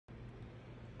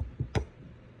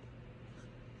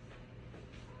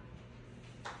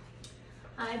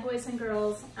Hi boys and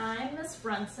girls, I'm Miss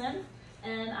Brunson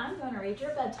and I'm going to read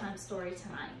your bedtime story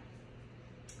tonight.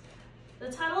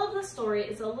 The title of the story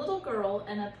is A Little Girl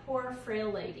and a Poor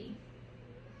Frail Lady.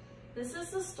 This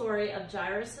is the story of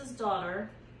Jairus'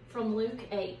 daughter from Luke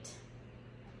 8.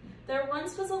 There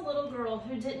once was a little girl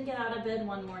who didn't get out of bed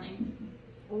one morning,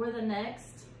 or the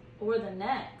next, or the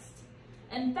next.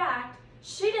 In fact,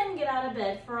 she didn't get out of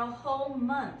bed for a whole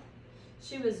month.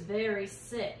 She was very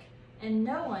sick, and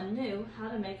no one knew how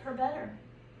to make her better.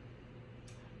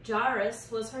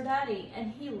 Jairus was her daddy,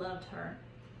 and he loved her.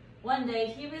 One day,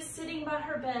 he was sitting by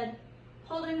her bed,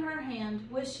 holding her hand,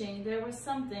 wishing there was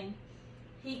something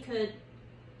he could.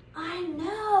 "I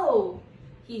know,"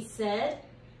 he said.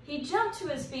 He jumped to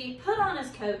his feet, put on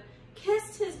his coat,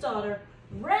 kissed his daughter,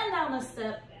 ran down the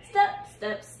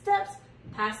steps,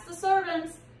 past the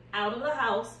servants, out of the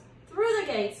house, through the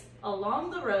gates, along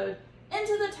the road,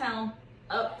 into the town,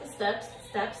 up the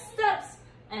steps,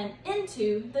 and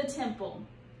into the temple.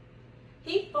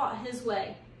 He fought his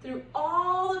way through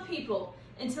all the people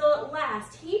until at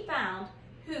last he found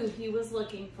who he was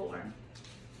looking for.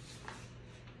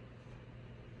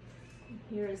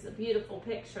 Here is a beautiful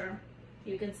picture.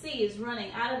 You can see he's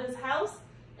running out of his house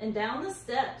and down the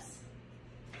steps.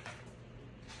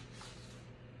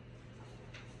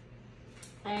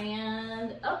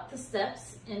 And up the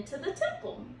steps into the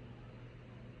temple.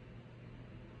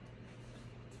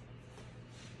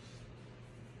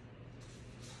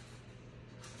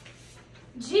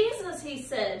 "Jesus," he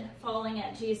said, falling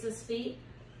at Jesus' feet.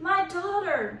 "My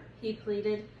daughter," he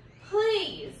pleaded,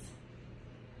 "please."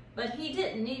 But he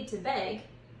didn't need to beg,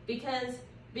 because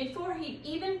before he'd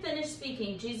even finished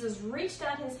speaking, Jesus reached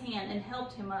out his hand and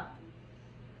helped him up.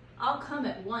 "I'll come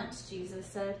at once," Jesus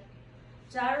said.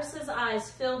 Jairus' eyes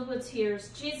filled with tears.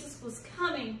 Jesus was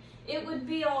coming. It would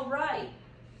be all right.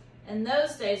 In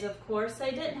those days, of course,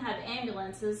 they didn't have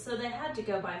ambulances, so they had to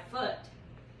go by foot.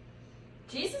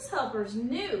 Jesus' helpers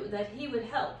knew that he would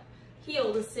help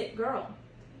heal the sick girl,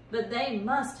 but they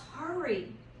must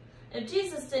hurry. If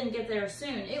Jesus didn't get there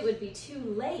soon, it would be too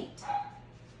late.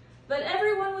 But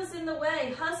everyone was in the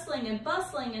way, hustling and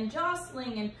bustling and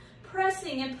jostling and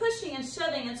pressing and pushing and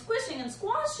shoving and squishing and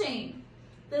squashing.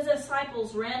 The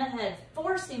disciples ran ahead,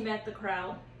 forcing back the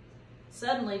crowd.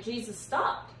 Suddenly, Jesus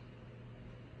stopped.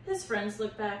 His friends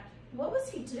looked back. What was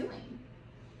he doing?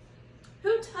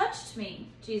 "Who touched me?"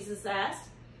 Jesus asked,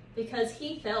 because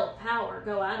he felt power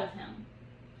go out of him.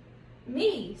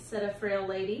 "Me," said a frail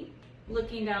lady,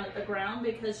 looking down at the ground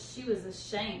because she was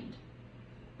ashamed.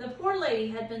 The poor lady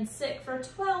had been sick for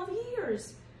 12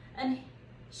 years, and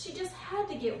she just had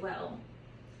to get well.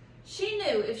 She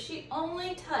knew if she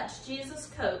only touched Jesus'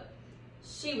 coat,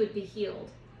 she would be healed.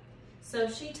 So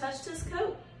she touched his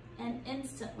coat, and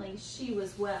instantly she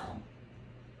was well.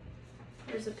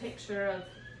 Here's a picture of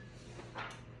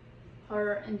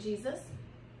her and Jesus.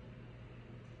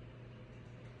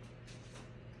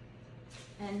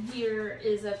 And here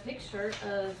is a picture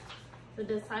of the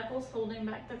disciples holding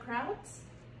back the crowds.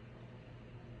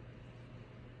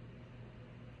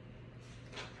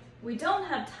 "We don't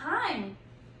have time,"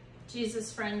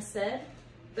 Jesus' friends said,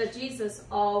 but Jesus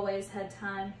always had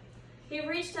time. He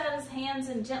reached out his hands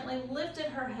and gently lifted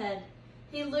her head.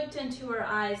 He looked into her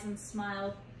eyes and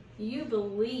smiled. "You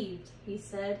believed," he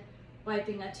said,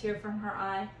 wiping a tear from her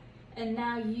eye, "and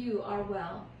now you are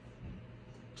well."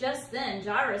 Just then,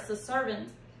 Jairus'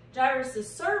 servants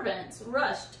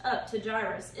rushed up to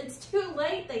Jairus. "It's too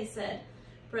late," they said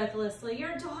breathlessly.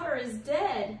 "Your daughter is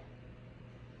dead."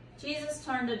 Jesus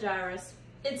turned to Jairus.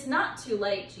 "It's not too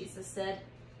late," Jesus said.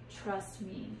 "Trust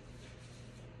me."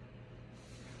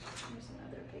 Here's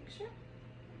another picture.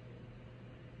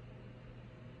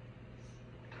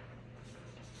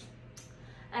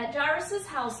 At Jairus'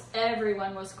 house,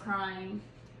 everyone was crying.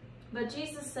 But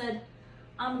Jesus said,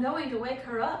 "I'm going to wake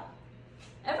her up."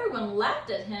 Everyone laughed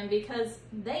at him because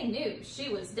they knew she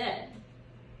was dead.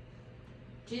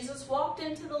 Jesus walked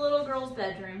into the little girl's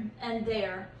bedroom, and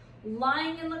there,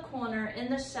 lying in the corner in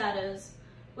the shadows,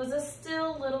 was a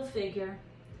still little figure.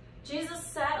 Jesus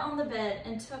sat on the bed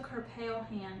and took her pale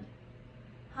hand.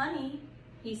 "Honey,"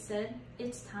 he said,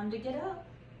 "it's time to get up."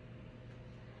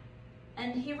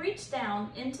 And he reached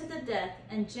down into the death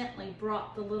and gently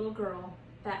brought the little girl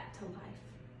back to life.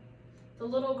 The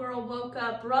little girl woke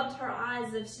up, rubbed her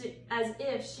eyes as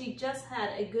if she just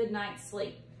had a good night's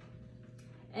sleep,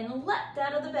 and leapt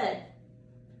out of the bed.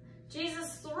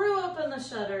 Jesus threw open the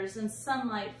shutters and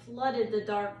sunlight flooded the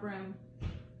dark room.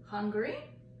 "Hungry?"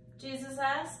 Jesus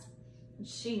asked. And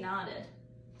she nodded.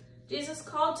 Jesus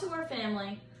called to her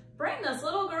family, "Bring this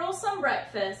little girl some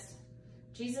breakfast."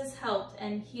 Jesus helped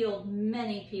and healed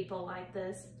many people like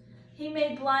this. He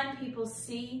made blind people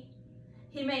see.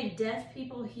 He made deaf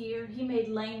people hear. He made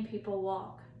lame people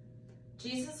walk.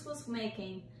 Jesus was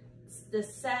making the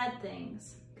sad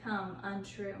things come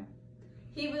untrue.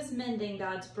 He was mending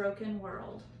God's broken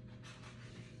world.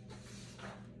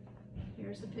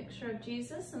 Here's a picture of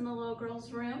Jesus in the little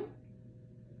girl's room.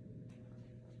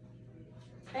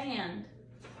 And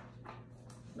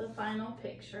the final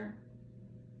picture.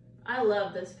 I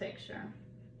love this picture.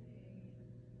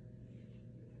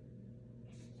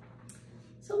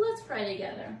 So let's pray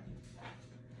together.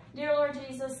 Dear Lord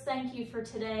Jesus, thank you for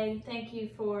today. Thank you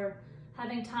for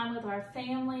having time with our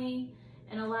family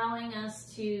and allowing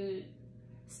us to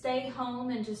stay home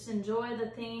and just enjoy the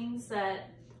things that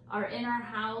are in our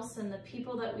house and the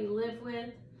people that we live with.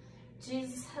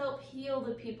 Jesus, help heal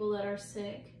the people that are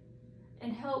sick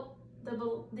and help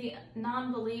the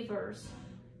non-believers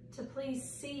to please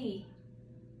see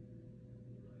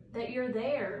that you're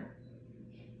there.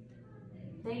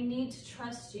 They need to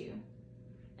trust you.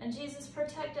 And Jesus,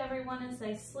 protect everyone as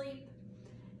they sleep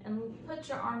and put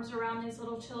your arms around these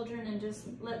little children and just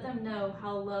let them know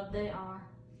how loved they are.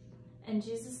 In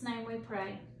Jesus' name we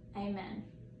pray, amen.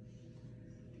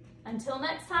 Until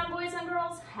next time, boys and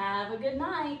girls, have a good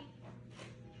night.